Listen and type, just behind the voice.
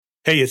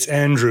Hey, it's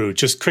Andrew.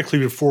 Just quickly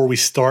before we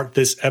start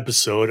this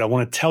episode, I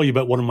want to tell you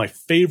about one of my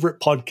favorite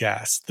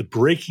podcasts, the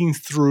Breaking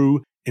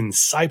Through in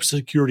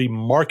Cybersecurity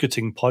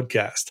Marketing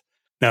podcast.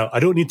 Now, I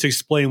don't need to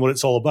explain what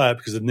it's all about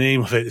because the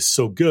name of it is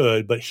so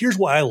good, but here's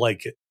why I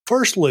like it.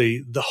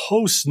 Firstly, the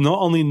hosts not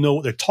only know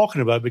what they're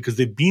talking about because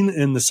they've been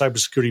in the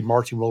cybersecurity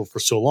marketing world for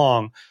so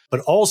long,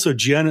 but also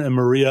Gianna and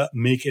Maria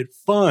make it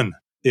fun.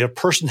 They have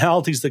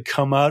personalities that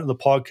come out in the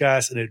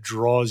podcast and it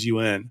draws you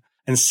in.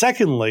 And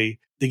secondly,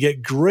 they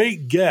get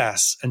great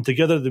guests, and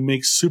together they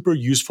make super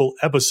useful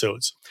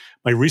episodes.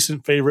 My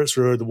recent favorites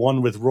were the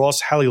one with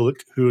Ross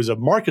Haliliuk, who is a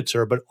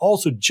marketer, but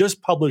also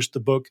just published the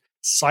book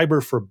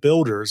Cyber for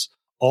Builders,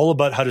 all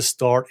about how to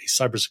start a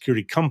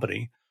cybersecurity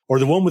company, or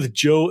the one with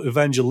Joe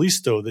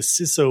Evangelisto, the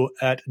CISO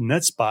at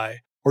NetSpy,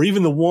 or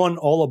even the one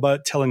all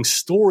about telling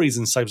stories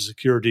in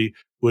cybersecurity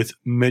with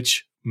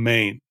Mitch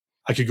Main.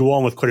 I could go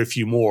on with quite a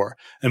few more.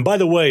 And by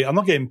the way, I'm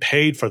not getting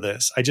paid for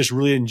this. I just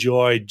really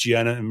enjoyed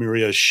Gianna and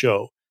Maria's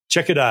show.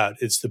 Check it out.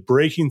 It's the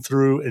Breaking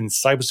Through in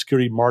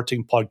Cybersecurity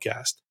Marketing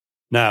podcast.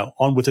 Now,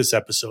 on with this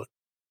episode.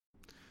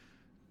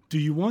 Do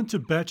you want to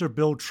better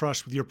build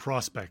trust with your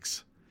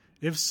prospects?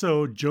 If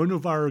so, Joe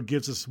Navarro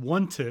gives us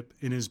one tip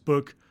in his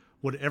book,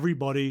 What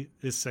Everybody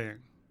is Saying.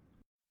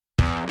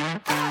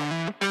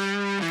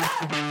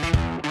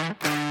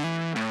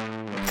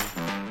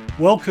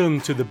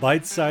 Welcome to the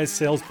Bite Size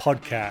Sales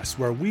Podcast,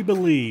 where we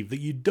believe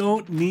that you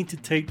don't need to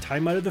take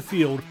time out of the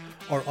field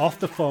or off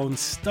the phone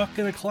stuck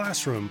in a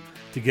classroom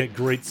to get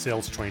great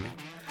sales training,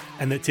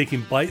 and that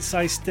taking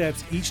bite-sized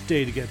steps each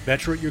day to get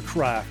better at your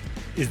craft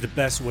is the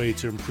best way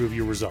to improve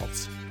your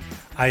results.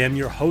 I am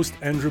your host,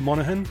 Andrew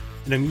Monahan,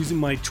 and I'm using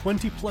my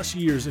 20-plus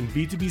years in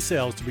B2B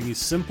sales to bring you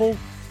simple,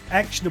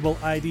 actionable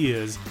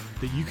ideas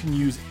that you can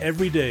use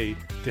every day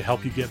to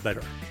help you get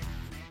better.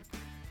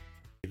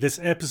 This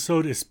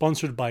episode is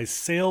sponsored by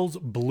Sales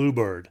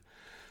Bluebird.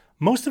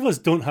 Most of us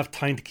don't have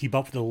time to keep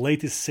up with the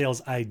latest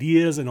sales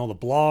ideas and all the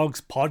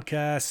blogs,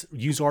 podcasts,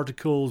 news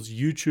articles,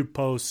 YouTube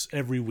posts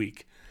every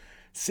week.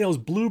 Sales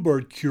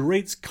Bluebird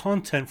curates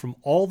content from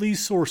all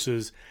these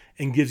sources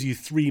and gives you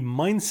 3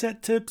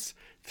 mindset tips,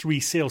 3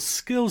 sales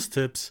skills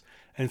tips,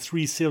 and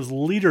 3 sales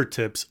leader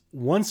tips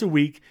once a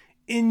week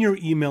in your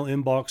email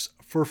inbox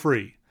for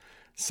free.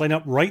 Sign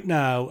up right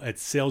now at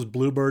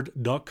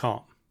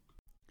salesbluebird.com.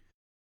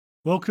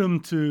 Welcome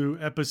to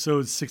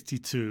episode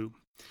 62.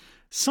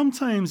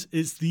 Sometimes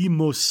it's the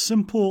most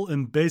simple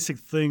and basic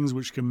things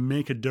which can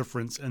make a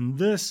difference, and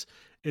this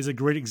is a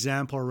great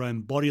example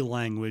around body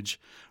language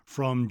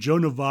from Joe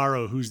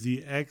Navarro, who's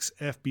the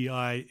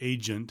ex-FBI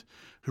agent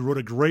who wrote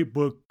a great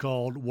book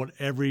called What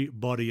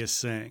Everybody is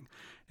Saying.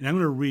 And I'm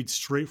going to read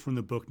straight from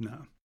the book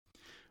now.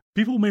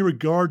 People may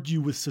regard you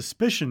with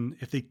suspicion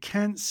if they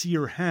can't see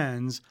your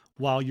hands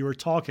while you are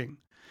talking.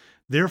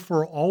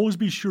 Therefore, always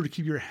be sure to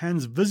keep your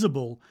hands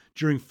visible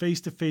during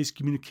face-to-face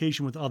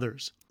communication with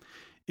others.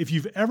 If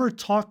you've ever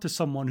talked to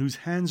someone whose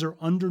hands are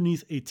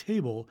underneath a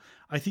table,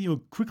 I think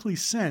you'll quickly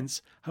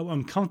sense how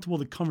uncomfortable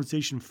the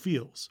conversation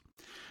feels.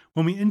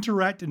 When we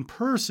interact in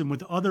person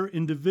with other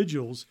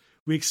individuals,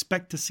 we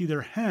expect to see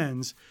their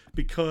hands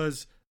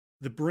because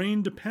the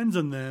brain depends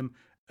on them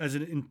as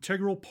an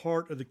integral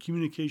part of the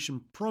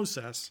communication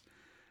process.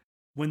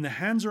 When the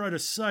hands are out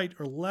of sight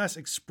or less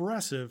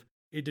expressive,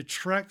 it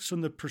detracts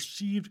from the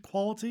perceived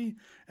quality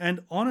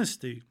and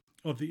honesty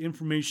of the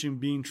information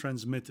being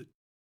transmitted.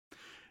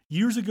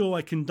 Years ago,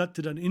 I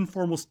conducted an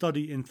informal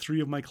study in 3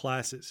 of my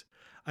classes.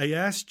 I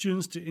asked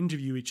students to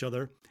interview each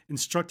other,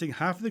 instructing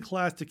half of the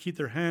class to keep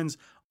their hands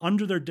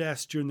under their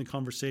desks during the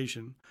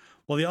conversation,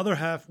 while the other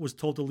half was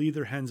told to leave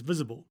their hands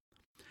visible.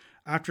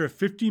 After a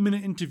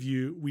 15-minute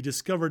interview, we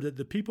discovered that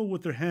the people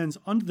with their hands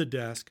under the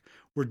desk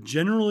were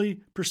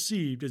generally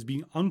perceived as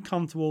being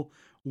uncomfortable,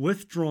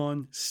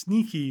 withdrawn,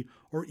 sneaky,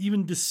 or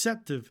even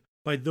deceptive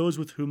by those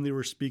with whom they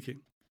were speaking.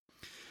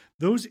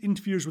 Those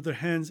interviewers with their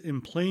hands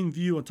in plain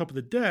view on top of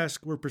the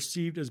desk were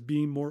perceived as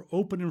being more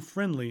open and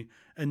friendly,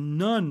 and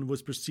none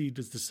was perceived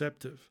as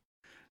deceptive.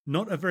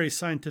 Not a very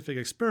scientific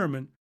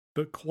experiment,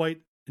 but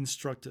quite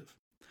instructive.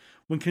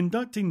 When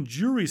conducting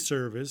jury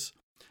service,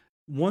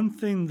 one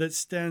thing that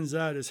stands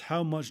out is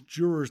how much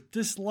jurors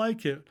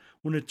dislike it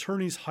when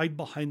attorneys hide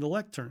behind the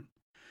lectern.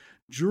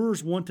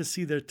 Jurors want to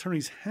see their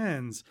attorney's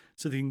hands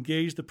so they can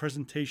gauge the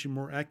presentation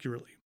more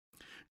accurately.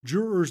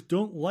 Jurors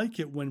don't like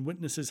it when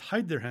witnesses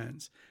hide their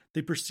hands.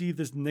 They perceive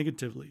this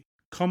negatively,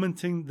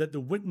 commenting that the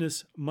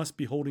witness must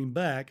be holding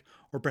back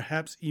or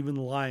perhaps even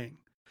lying.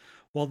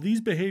 While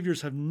these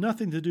behaviors have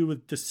nothing to do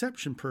with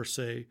deception per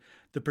se,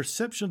 the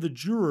perception of the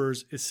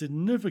jurors is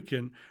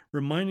significant,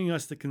 reminding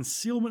us that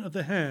concealment of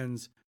the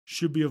hands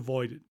should be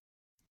avoided.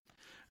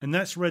 And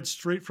that's read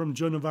straight from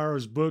Joe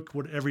Navarro's book,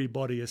 What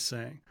Everybody is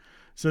Saying.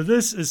 So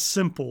this is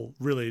simple,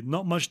 really.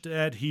 Not much to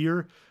add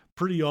here.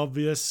 Pretty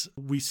obvious.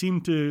 We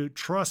seem to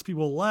trust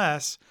people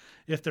less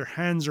if their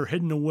hands are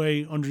hidden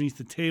away underneath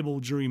the table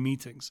during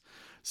meetings.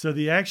 So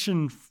the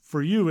action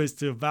for you is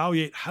to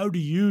evaluate, how do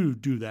you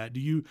do that?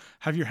 Do you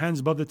have your hands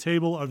above the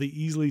table? Are they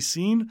easily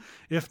seen?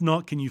 If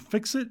not, can you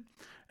fix it?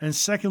 And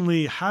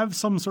secondly, have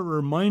some sort of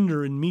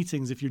reminder in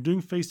meetings. If you're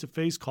doing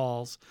face-to-face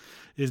calls,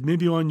 is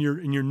maybe in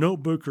your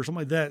notebook or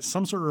something like that,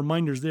 some sort of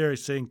reminders there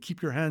saying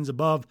keep your hands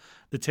above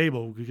the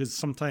table, because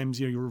sometimes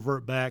you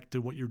revert back to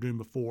what you're doing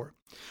before.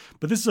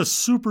 But this is a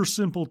super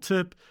simple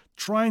tip.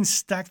 Try and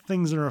stack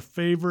things in our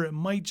favor. It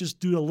might just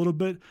do a little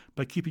bit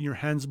by keeping your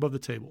hands above the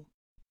table.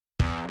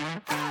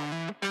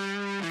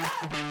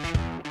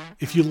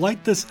 If you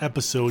like this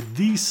episode,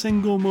 the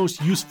single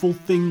most useful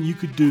thing you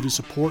could do to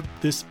support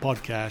this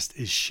podcast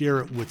is share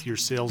it with your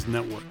sales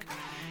network.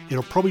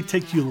 It'll probably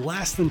take you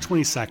less than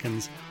 20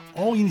 seconds.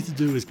 All you need to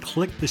do is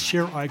click the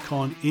share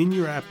icon in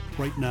your app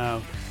right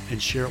now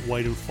and share it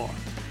wide and far.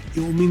 It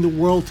will mean the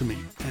world to me,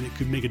 and it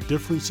could make a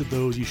difference to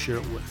those you share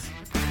it with.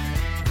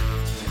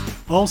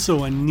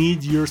 Also, I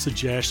need your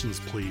suggestions,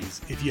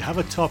 please. If you have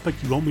a topic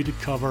you want me to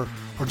cover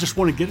or just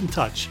want to get in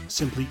touch,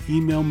 simply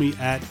email me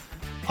at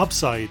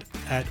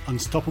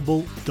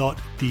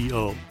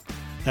upside@unstoppable.do.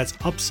 That's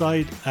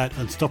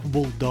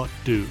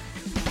upside@unstoppable.do.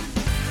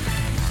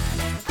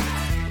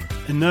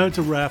 And now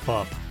to wrap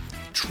up.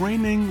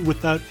 Training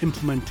without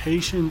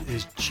implementation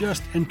is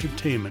just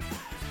entertainment,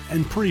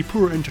 and pretty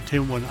poor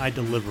entertainment when I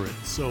deliver it.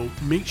 So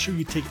make sure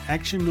you take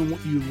action on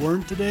what you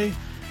learned today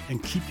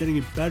and keep getting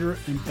it better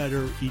and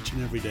better each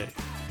and every day.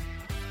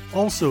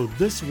 Also,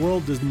 this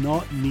world does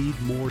not need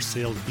more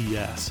sales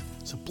BS,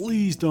 so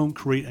please don't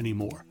create any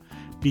more.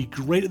 Be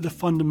great at the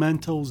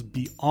fundamentals,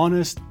 be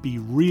honest, be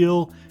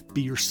real,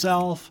 be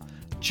yourself,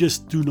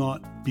 just do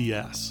not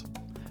BS.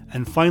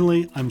 And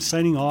finally, I'm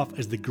signing off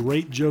as the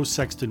great Joe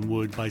Sexton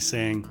would by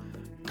saying,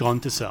 gone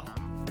to sell.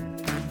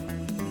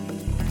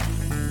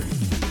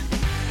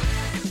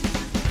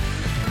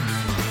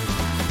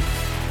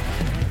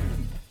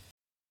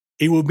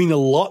 It would mean a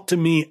lot to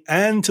me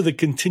and to the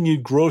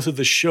continued growth of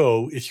the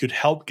show if you'd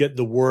help get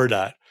the word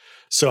out.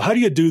 So how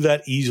do you do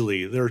that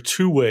easily? There are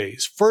two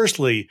ways.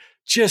 Firstly,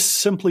 just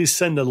simply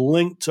send a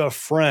link to a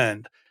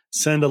friend.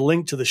 Send a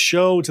link to the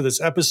show, to this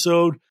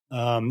episode.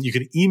 You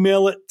can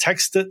email it,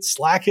 text it,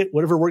 Slack it,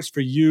 whatever works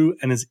for you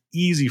and is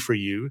easy for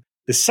you.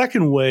 The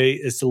second way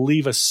is to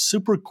leave a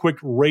super quick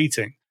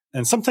rating.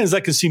 And sometimes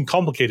that can seem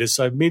complicated,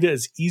 so I've made it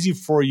as easy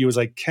for you as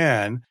I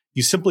can.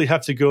 You simply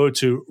have to go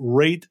to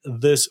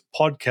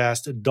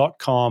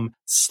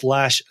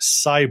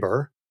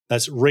ratethispodcast.com/cyber.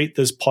 That's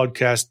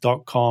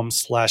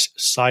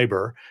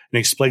ratethispodcast.com/cyber, and it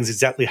explains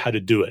exactly how to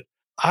do it.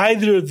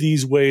 Either of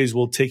these ways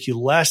will take you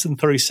less than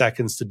 30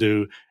 seconds to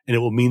do, and it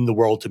will mean the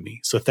world to me.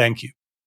 So thank you.